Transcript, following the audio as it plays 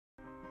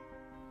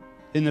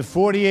In the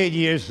 48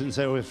 years since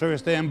I was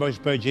first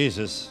ambushed by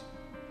Jesus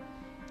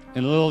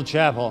in a little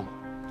chapel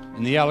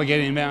in the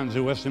Allegheny Mountains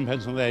of western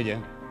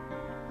Pennsylvania,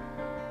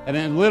 and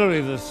in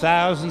literally the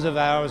thousands of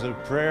hours of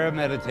prayer,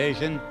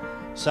 meditation,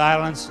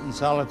 silence, and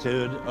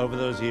solitude over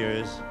those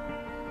years,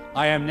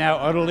 I am now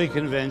utterly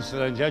convinced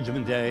that on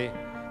Judgment Day,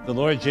 the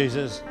Lord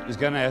Jesus is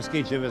going to ask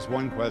each of us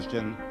one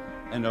question,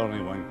 and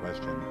only one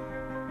question.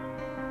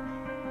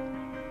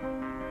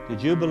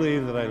 Did you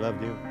believe that I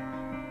loved you?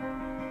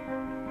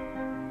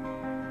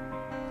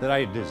 That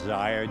I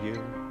desired you?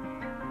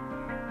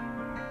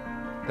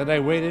 That I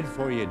waited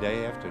for you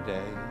day after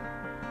day?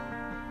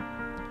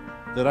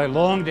 That I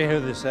longed to hear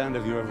the sound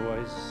of your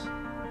voice?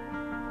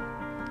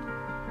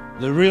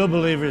 The real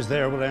believers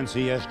there will answer,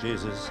 yes,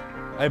 Jesus.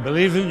 I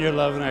believe in your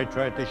love and I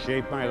tried to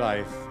shape my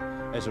life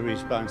as a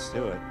response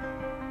to it.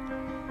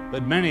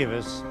 But many of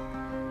us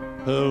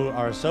who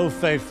are so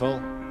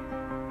faithful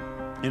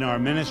in our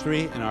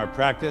ministry, in our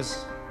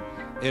practice,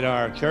 in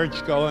our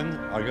church going,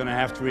 are going to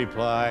have to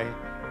reply,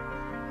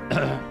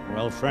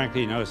 well,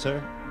 frankly, no, sir.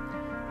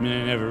 I mean,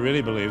 I never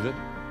really believed it.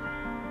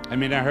 I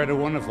mean, I heard a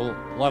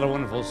lot of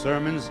wonderful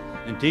sermons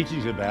and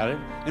teachings about it.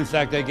 In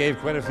fact, I gave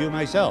quite a few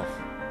myself.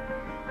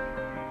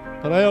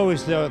 But I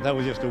always thought that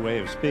was just a way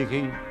of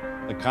speaking,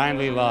 a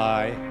kindly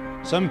lie,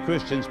 some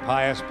Christian's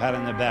pious pat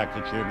on the back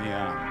to cheer me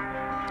on.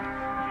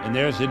 And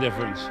there's the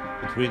difference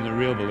between the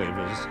real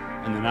believers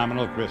and the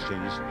nominal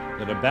Christians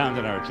that abound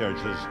in our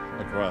churches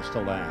across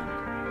the land.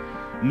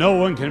 No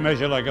one can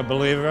measure like a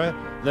believer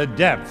the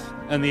depth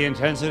and the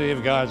intensity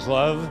of God's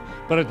love,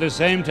 but at the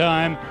same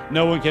time,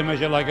 no one can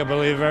measure like a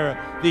believer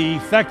the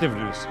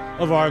effectiveness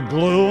of our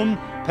gloom,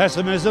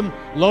 pessimism,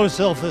 low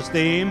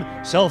self-esteem,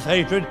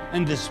 self-hatred,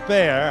 and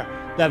despair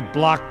that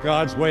block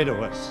God's way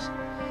to us.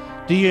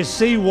 Do you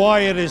see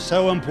why it is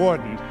so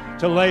important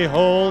to lay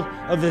hold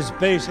of this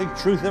basic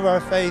truth of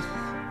our faith?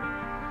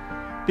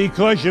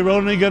 Because you're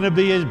only going to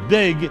be as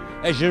big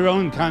as your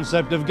own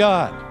concept of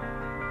God.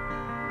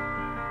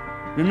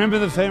 Remember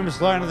the famous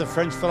line of the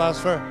French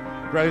philosopher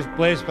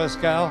Blaise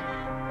Pascal?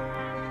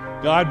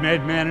 God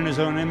made man in his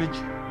own image,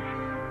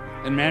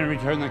 and man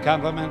returned the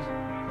compliment.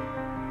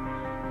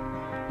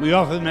 We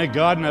often make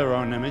God in our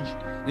own image,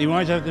 and he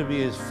wants us to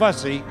be as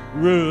fussy,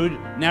 rude,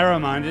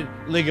 narrow-minded,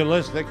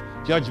 legalistic,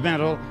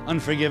 judgmental,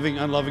 unforgiving,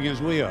 unloving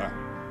as we are.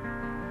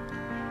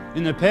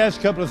 In the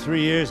past couple of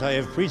 3 years, I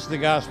have preached the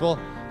gospel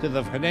to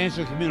the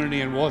financial community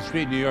in Wall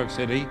Street, New York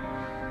City,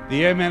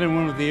 the airmen and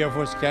women of the Air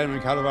Force Academy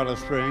in Colorado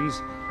Springs,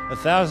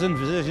 1,000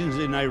 physicians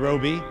in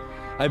Nairobi.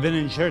 I've been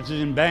in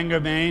churches in Bangor,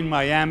 Maine,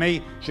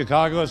 Miami,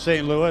 Chicago,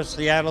 St. Louis,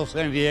 Seattle,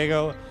 San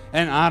Diego,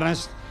 and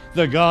honest,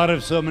 the God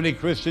of so many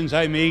Christians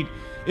I meet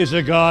is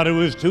a God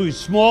who is too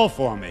small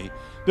for me,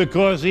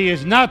 because he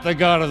is not the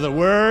God of the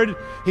Word.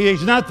 He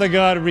is not the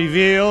God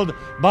revealed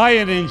by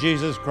and in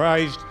Jesus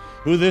Christ,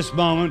 who this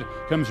moment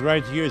comes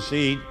right to your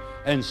seat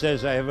and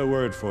says, I have a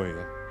word for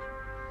you.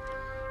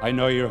 I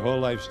know your whole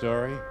life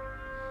story.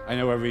 I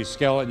know every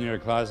skeleton in your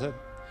closet.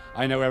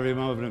 I know every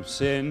moment of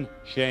sin,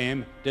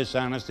 shame,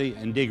 dishonesty,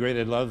 and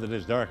degraded love that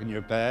has darkened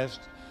your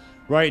past.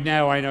 Right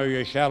now, I know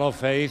your shallow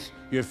faith,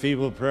 your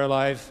feeble prayer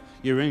life,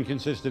 your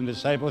inconsistent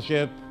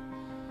discipleship.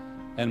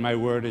 And my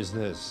word is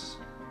this: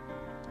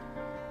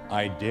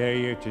 I dare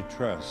you to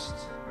trust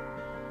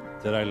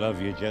that I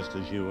love you just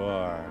as you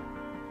are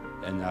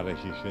and not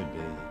as you should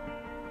be,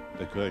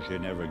 because you're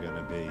never going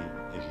to be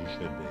as you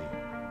should be.